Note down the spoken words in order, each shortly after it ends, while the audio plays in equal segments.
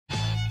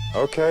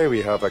Okay,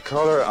 we have a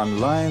caller on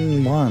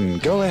line 1.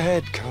 Go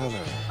ahead,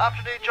 caller.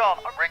 Afternoon, John.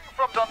 I'm ringing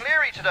from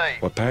Dunleary today.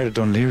 What part of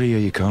Dunleary are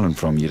you calling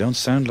from? You don't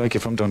sound like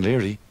you're from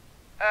Dunleary.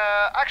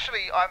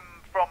 Actually, I'm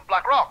from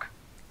Blackrock.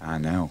 I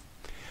know.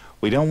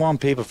 We don't want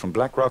people from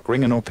Blackrock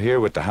ringing up here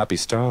with the happy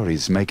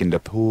stories, making the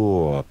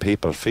poor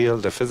people feel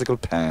the physical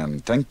pain.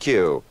 Thank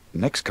you.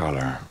 Next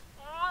caller.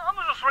 I'm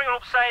just ringing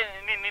up saying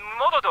my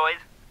mother died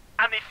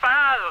and my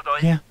father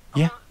died.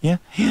 Yeah.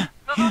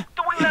 They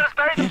wouldn't let us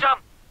bury them, John.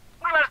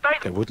 Wouldn't let us bury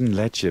They them. wouldn't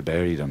let you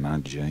bury them,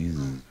 man. Jesus.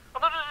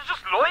 They're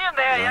just lying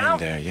there, you know. Lying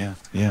there,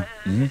 yeah.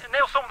 And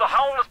now some of the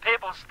homeless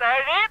people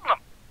started eating them.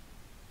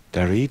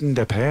 They're eating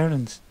their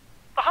parents.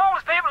 The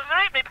homeless people,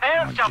 they're eating my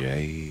parents, Oh, John.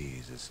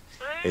 Jesus.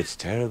 It's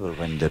terrible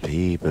when the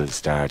people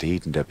start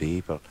eating the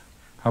people.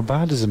 How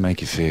bad does it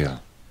make you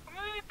feel?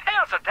 My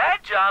parents are dead,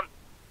 John.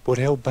 But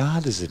how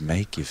bad does it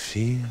make you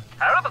feel?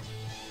 Terrible.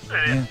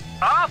 Yeah.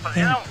 Awful,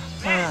 you know.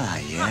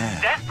 Yeah.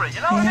 Desperate,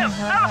 you know. It's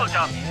terrible,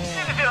 John.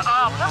 You feel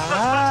awful.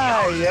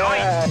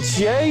 That's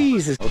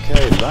Jesus.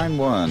 Okay, line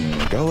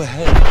 1. Go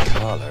ahead,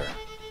 caller.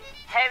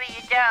 How are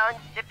you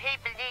doing? The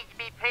people need to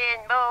be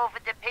praying more for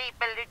the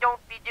people who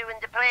don't be doing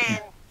the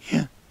praying.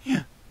 Yeah.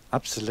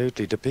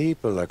 Absolutely. The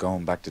people are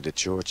going back to the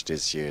church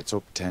this year. It's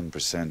up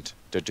 10%.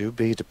 There do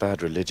be the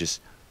bad religious,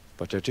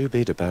 but there do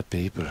be the bad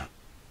people.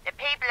 The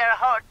people are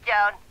hurt,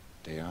 John.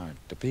 They are.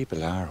 The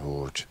people are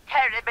hurt.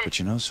 Terrible. But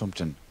you know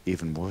something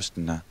even worse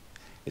than that?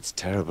 It's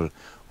terrible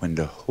when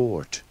the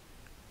hurt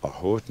are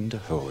hurting the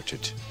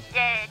hurted.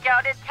 Yeah,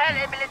 John, it's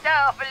terrible, it's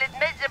awful, it's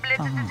miserable,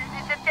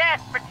 it's a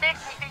desperate,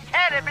 makes me feel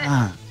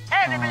terrible.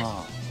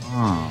 Terrible.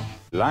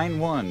 Line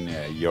 1,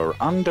 you're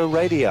on the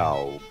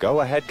radio. Go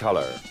ahead,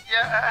 caller.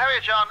 Yeah, how are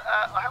you, John?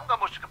 I haven't got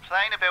much to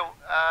complain about.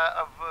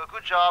 I've a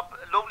good job,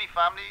 a lovely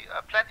family,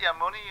 plenty of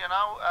money, you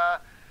know.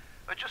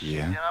 I just,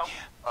 Yeah. you know,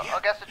 I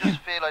guess I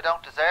just feel I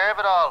don't deserve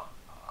it all.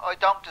 I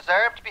don't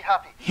deserve to be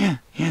happy. Yeah.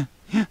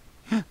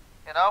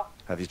 You know?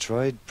 Have you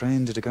tried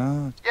praying to the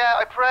God? Yeah,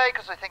 I pray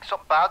because I think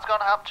something bad's going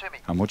to happen to me.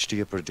 How much do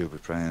you do be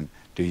praying?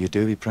 Do you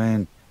do be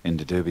praying in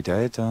the do be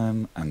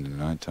daytime and the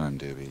night time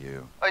do be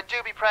you? I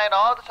do be praying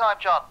all the time,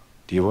 John.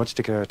 Do you watch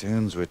the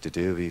cartoons with the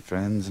doobie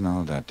friends and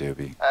all that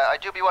doobie? I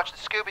do be watching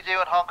Scooby-Doo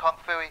and Hong Kong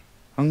Phooey.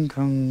 Hong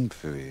Kong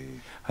Phooey.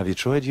 Have you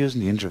tried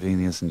using the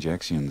intravenous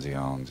injections,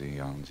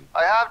 Eonzy?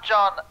 I have,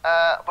 John,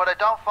 but I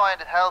don't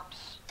find it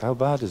helps. How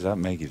bad does that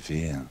make you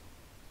feel?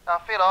 I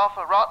feel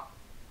awful, rotten,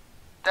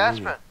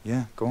 desperate.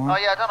 Yeah, go on. Oh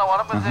yeah, I don't know what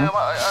I'm going to do.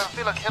 I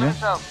feel like killing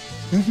myself.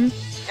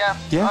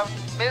 Yeah,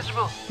 I'm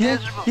miserable,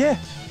 miserable.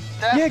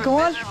 Desperate, go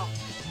on. miserable.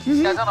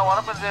 Yeah, I don't know what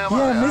I'm going to do.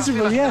 I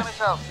miserable, feel like yeah. killing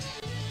myself.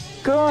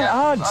 Go on. Yeah,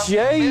 Oh, I'm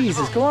Jesus.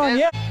 miserable, Go on,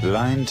 yeah. miserable.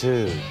 Line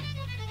 2.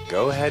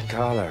 Go ahead,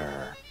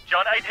 caller.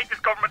 John, I think this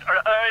government are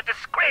a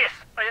disgrace.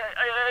 I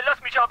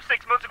lost my job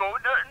 6 months ago.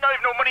 Now I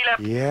have no money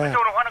left. Yeah. I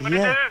don't know what I'm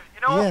going to do,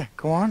 you know? Yeah,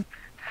 go on.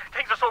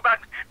 Things are so bad.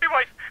 My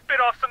wife bit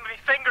off some of my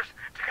fingers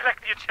to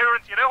collect the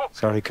insurance, you know?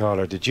 Sorry,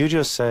 caller. Did you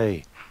just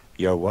say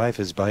your wife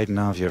is biting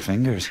off your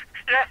fingers?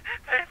 Yeah,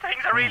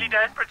 things are really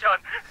desperate, John.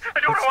 I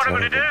don't know what I'm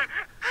going to do.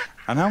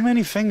 And how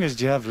many fingers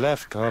do you have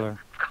left, caller?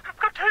 I've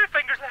got 2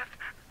 fingers left.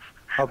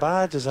 How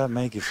bad does that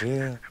make you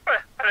feel? Well,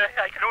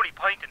 I can only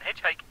point and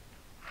hitchhike.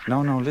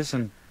 No,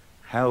 listen.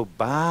 How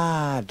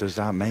bad does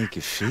that make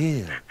you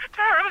feel?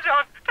 Terrible,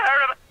 John.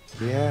 Terrible.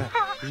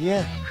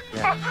 Yeah.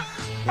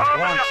 Go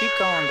on, keep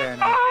going there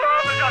now.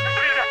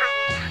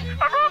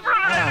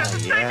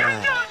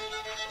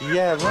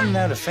 Yeah, running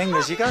out of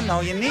fingers. You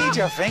need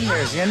your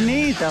fingers. You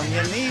need them.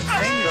 You need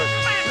fingers.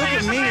 Look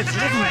at me, it's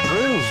living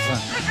proof.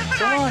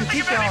 Go on,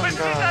 keep going,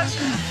 girl.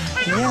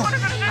 Yeah.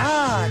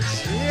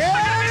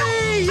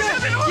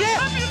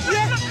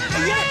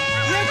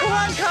 Go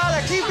on,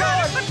 caller, keep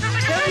going.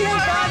 Tell me how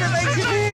bad it makes you feel.